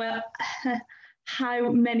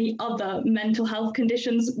many other mental health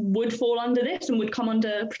conditions would fall under this and would come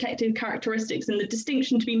under protective characteristics. And the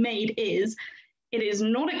distinction to be made is, it is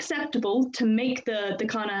not acceptable to make the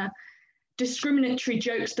kind of discriminatory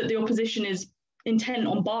jokes that the opposition is intent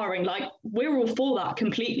on barring. Like, we're all for that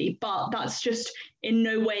completely, but that's just in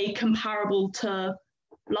no way comparable to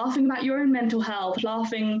laughing about your own mental health,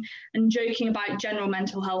 laughing and joking about general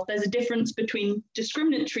mental health. There's a difference between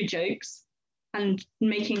discriminatory jokes and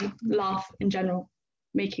making laugh in general.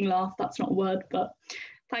 Making laugh, that's not a word, but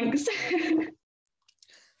thanks.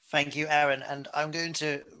 Thank you, Erin. And I'm going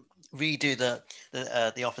to redo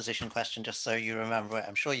the opposition question just so you remember it.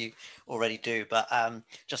 I'm sure you already do, but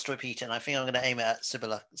just to repeat it, and I think I'm going to aim it at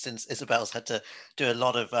Sibylla, since Isabel's had to do a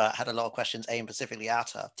lot of questions aimed specifically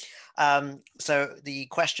at her. So the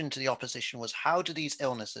question to the opposition was, how do these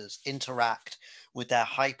illnesses interact with their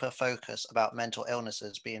hyper focus about mental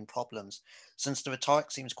illnesses being problems, since the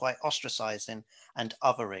rhetoric seems quite ostracizing and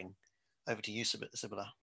othering? Over to you,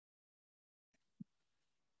 Sibylla.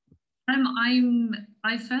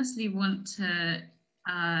 I firstly want to,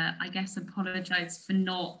 I guess, apologise for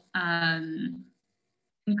not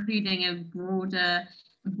including a broader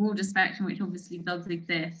spectrum, which obviously does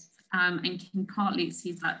exist, and can partly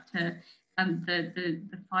excuse that to the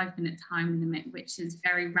 5-minute time limit, which is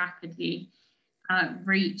very rapidly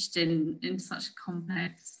reached in such a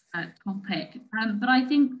complex topic. But I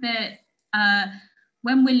think that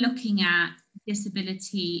when we're looking at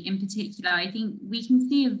disability in particular, I think we can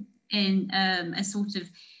see in a sort of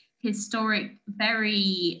historic,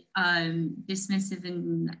 very dismissive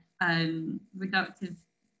and reductive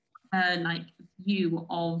view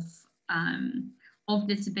of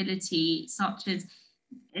disability, such as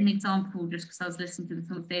an example, just because I was listening to the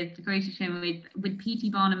sort of the Greatest Showman with P.T.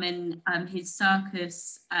 Barnum and his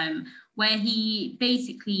circus, where he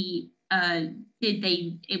basically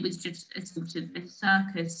it was just a sort of a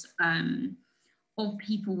circus of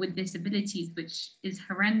people with disabilities, which is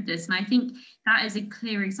horrendous. And I think that is a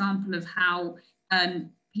clear example of how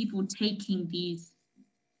people taking these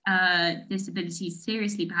disabilities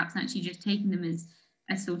seriously, perhaps actually just taking them as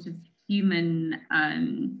a sort of human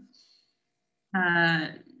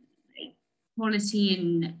quality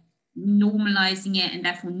and normalizing it, and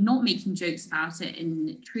therefore not making jokes about it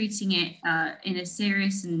and treating it in a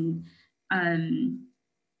serious and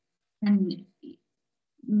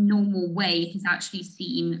normal way has actually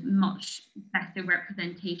seen much better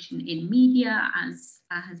representation in media, as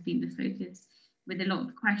has been the focus with a lot of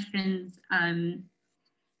the questions.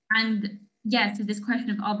 And yeah, so this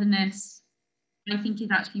question of otherness, I think,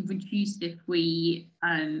 is actually reduced if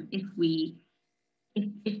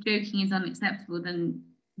joking is unacceptable, then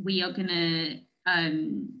we are going to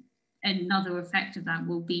another effect of that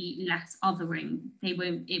will be less othering. It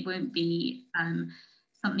won't be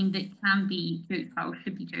something that can be joked about or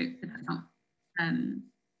should be joked about. And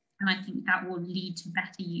I think that will lead to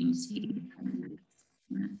better unity.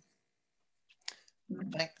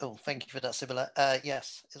 Thank you for that, Sibylla.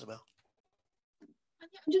 Yes, Isabel.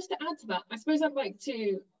 And just to add to that, I suppose I'd like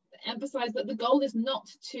to emphasize that the goal is not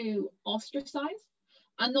to ostracize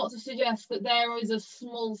and not to suggest that there is a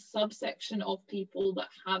small subsection of people that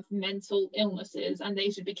have mental illnesses and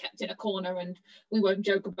they should be kept in a corner and we won't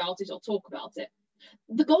joke about it or talk about it.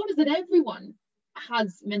 The goal is that everyone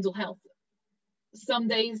has mental health. Some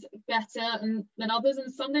days better than others,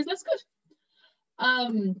 and some days less good.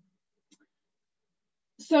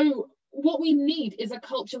 So what we need is a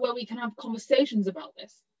culture where we can have conversations about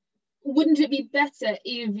this. Wouldn't it be better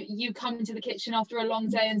if you come into the kitchen after a long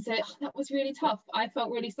day and say, oh, that was really tough, I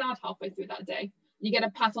felt really sad halfway through that day? You get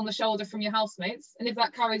a pat on the shoulder from your housemates, and if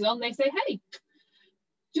that carries on, they say, hey, do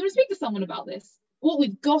you want to speak to someone about this? What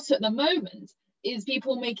we've got at the moment is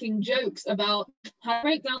people making jokes about how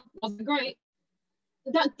breakdown wasn't great.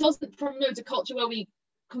 That doesn't promote a culture where we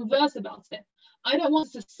converse about it. I don't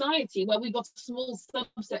want a society where we've got a small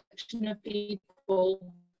subsection of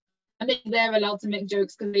people and maybe they're allowed to make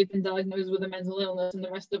jokes because they've been diagnosed with a mental illness and the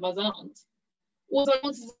rest of us aren't. What I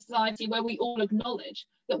want is a society where we all acknowledge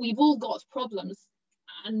that we've all got problems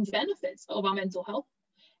and benefits of our mental health.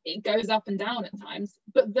 It goes up and down at times,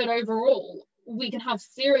 but that overall we can have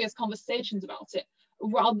serious conversations about it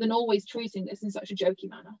rather than always treating this in such a jokey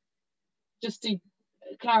manner. Just to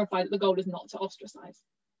clarify that the goal is not to ostracize.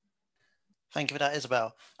 Thank you for that,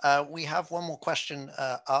 Isabel. We have one more question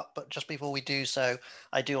up, but just before we do so,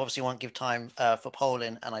 I do obviously want to give time for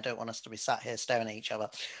polling, and I don't want us to be sat here staring at each other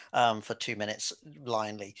for 2 minutes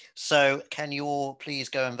blindly. So can you all please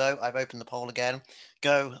go and vote? I've opened the poll again.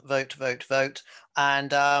 Go, vote, vote, vote.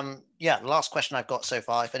 And yeah, the last question I've got so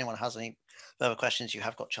far, if anyone has any further questions, you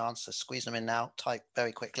have got a chance to squeeze them in now, type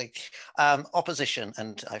very quickly. Opposition,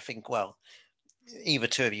 and I think, well, either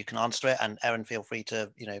two of you can answer it, and Erin, feel free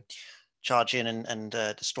to, charge in and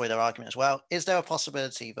destroy their argument as well. Is there a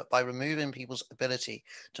possibility that by removing people's ability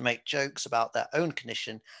to make jokes about their own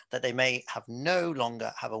condition, that they may have no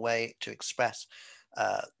longer have a way to express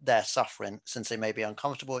their suffering, since they may be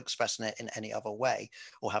uncomfortable expressing it in any other way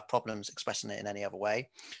or have problems expressing it in any other way.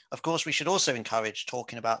 Of course, we should also encourage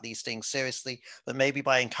talking about these things seriously, but maybe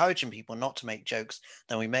by encouraging people not to make jokes,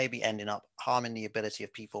 then we may be ending up harming the ability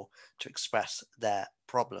of people to express their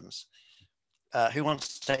problems. Who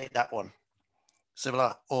wants to take that one?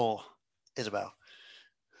 Sibylla or Isabel?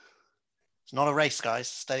 It's not a race, guys.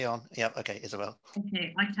 Stay on. Yeah, okay, Isabel.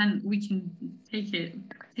 Okay, we can take it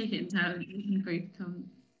in turn. We can both come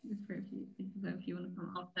if you want to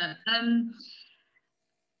come after.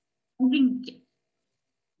 I think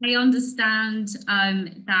I understand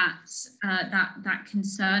that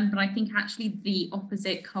concern, but I think actually the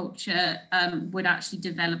opposite culture would actually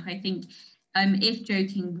develop. I think if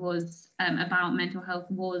joking was about mental health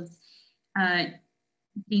was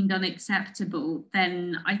deemed unacceptable,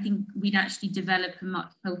 then I think we'd actually develop a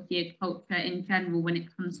much healthier culture in general when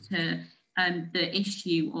it comes to the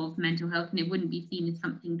issue of mental health, and it wouldn't be seen as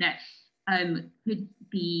something that could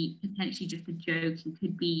be potentially just a joke and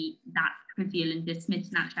could be that trivial and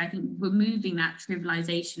dismissed. And actually, I think removing that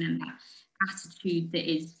trivialization and that attitude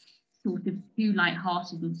that is sort of too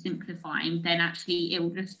lighthearted and simplifying, then actually it will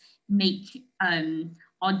just make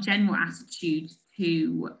our general attitude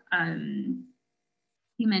to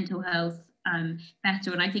mental health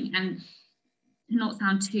better. And I think, and to not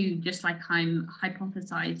sound too just like I'm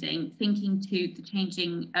hypothesizing, thinking to the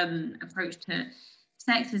changing approach to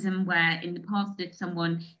sexism, where in the past if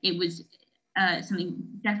someone, it was something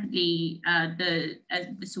definitely the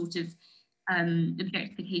sort of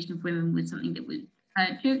objectification of women was something that was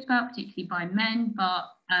joked about, particularly by men,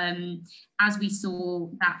 but as we saw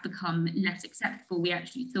that become less acceptable,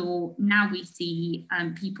 now we see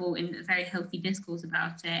people in a very healthy discourse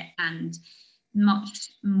about it and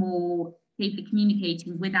much more safely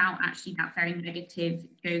communicating without actually that very negative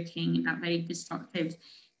joking and that very destructive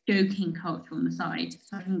joking culture on the side.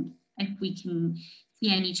 So I think if we can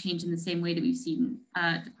see any change in the same way that we've seen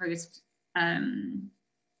the progress,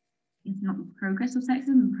 it's not progress of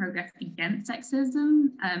sexism, progress against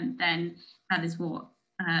sexism, then that is what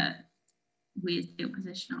we as the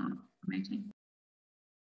opposition are promoting.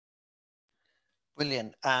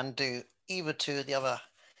 Brilliant. And do either two of the other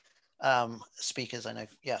speakers, I know,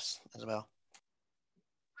 yes, Isabel.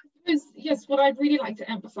 Yes, what I'd really like to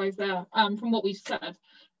emphasize there from what we've said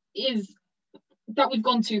is that we've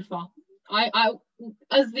gone too far. I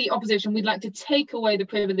as the opposition, we'd like to take away the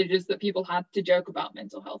privileges that people had to joke about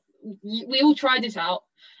mental health. We all tried it out,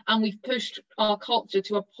 and we've pushed our culture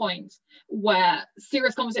to a point where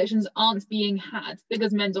serious conversations aren't being had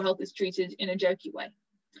because mental health is treated in a jokey way.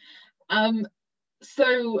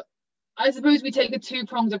 So I suppose we take a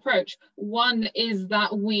two-pronged approach. One is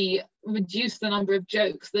that we reduce the number of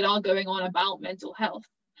jokes that are going on about mental health.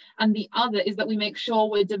 And the other is that we make sure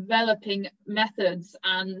we're developing methods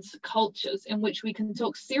and cultures in which we can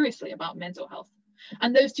talk seriously about mental health.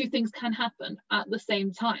 And those two things can happen at the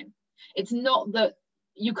same time. It's not that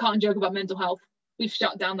you can't joke about mental health. We've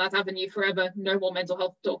shut down that avenue forever. No more mental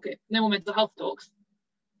health talk. No more mental health talks.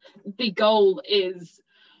 The goal is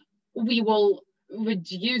we will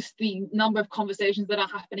reduce the number of conversations that are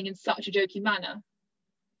happening in such a jokey manner.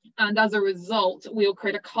 And as a result, we'll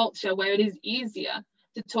create a culture where it is easier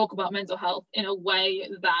to talk about mental health in a way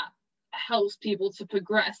that helps people to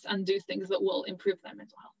progress and do things that will improve their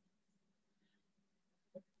mental health.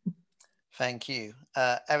 Thank you.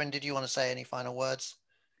 Erin, did you want to say any final words?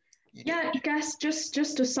 Yeah, I guess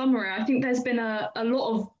just a summary. I think there's been a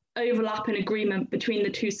lot of overlap and agreement between the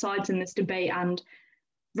two sides in this debate, and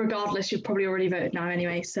regardless, you've probably already voted now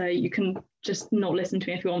anyway, so you can just not listen to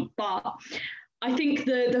me if you want. But I think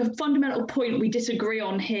the fundamental point we disagree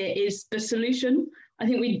on here is the solution. I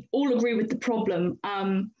think we all agree with the problem,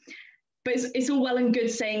 but it's all well and good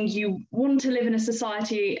saying you want to live in a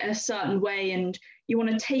society a certain way and you want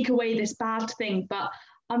to take away this bad thing. But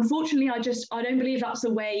unfortunately, I don't believe that's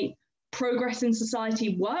the way progress in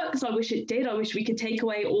society works. I wish it did. I wish we could take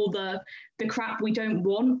away all the crap we don't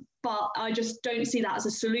want, but I just don't see that as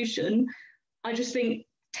a solution. I just think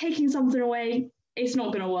taking something away, it's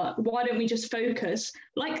not going to work. Why don't we just focus,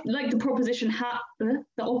 like the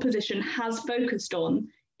opposition has focused on,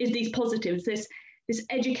 is these positives, this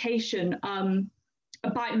education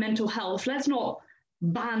about mental health. Let's not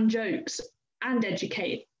ban jokes and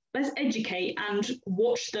educate. Let's educate and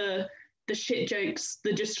watch the shit jokes,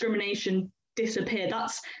 the discrimination disappear.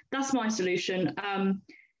 That's my solution.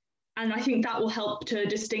 And I think that will help to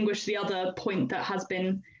distinguish the other point that has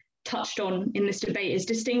been touched on in this debate, is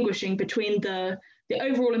distinguishing between the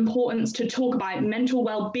overall importance to talk about mental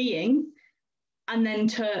well-being and then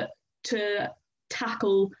to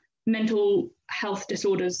tackle mental health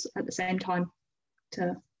disorders at the same time.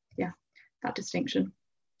 to, yeah, that distinction.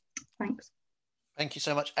 Thanks. Thank you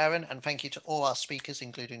so much, Erin, and thank you to all our speakers,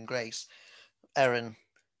 including Grace, Erin,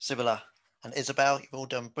 Sibylla, and Isabel. You've all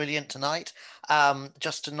done brilliant tonight.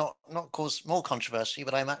 Just to not cause more controversy,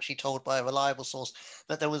 but I'm actually told by a reliable source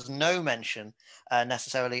that there was no mention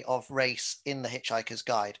necessarily of race in the Hitchhiker's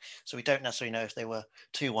Guide. So we don't necessarily know if they were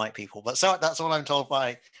two white people, but so that's all I'm told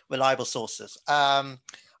by reliable sources. I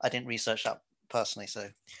didn't research that personally, so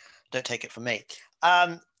don't take it from me.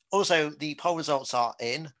 Also, the poll results are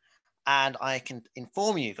in, and I can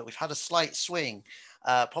inform you that we've had a slight swing,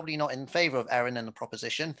 probably not in favour of Erin and the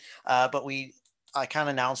proposition, but I can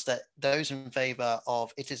announce that those in favour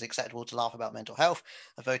of it is acceptable to laugh about mental health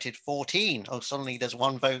have voted 14. Oh, suddenly there's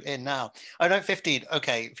one vote in now. Oh no, 15.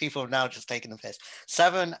 Okay, people have now just taken the piss.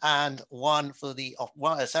 7 and 1 for the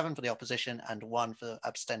 7 for the opposition and 1 for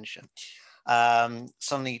abstention.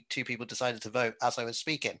 Suddenly 2 people decided to vote as I was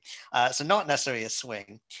speaking, so not necessarily a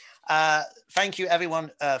swing. Thank you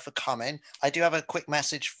everyone for coming. I do have a quick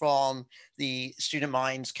message from the Student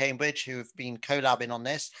Minds Cambridge who have been collabing on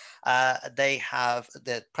this. They have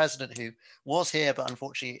the president, who was here but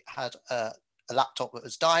unfortunately had a laptop that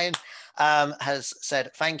was dying, has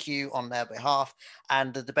said thank you on their behalf,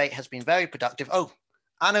 and the debate has been very productive. Oh,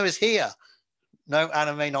 Anna is here. No,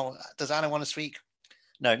 Anna may not. Does Anna want to speak?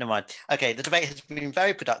 No, never mind. Okay, the debate has been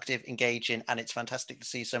very productive, engaging, and it's fantastic to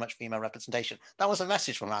see so much female representation. That was a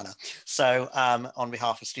message from Anna. So on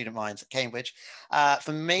behalf of Student Minds at Cambridge,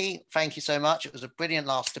 for me, thank you so much. It was a brilliant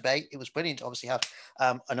last debate. It was brilliant to obviously have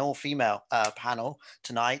an all-female panel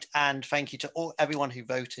tonight. And thank you to everyone who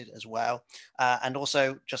voted as well. And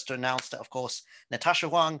also just to announce that, of course, Natasha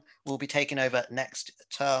Huang will be taking over next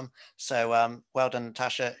term. So well done,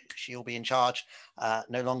 Natasha. She'll be in charge.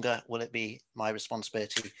 No longer will it be my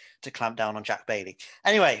responsibility to clamp down on Jack Bailey.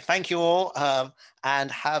 Anyway, thank you all,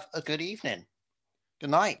 and have a good evening. Good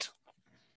night.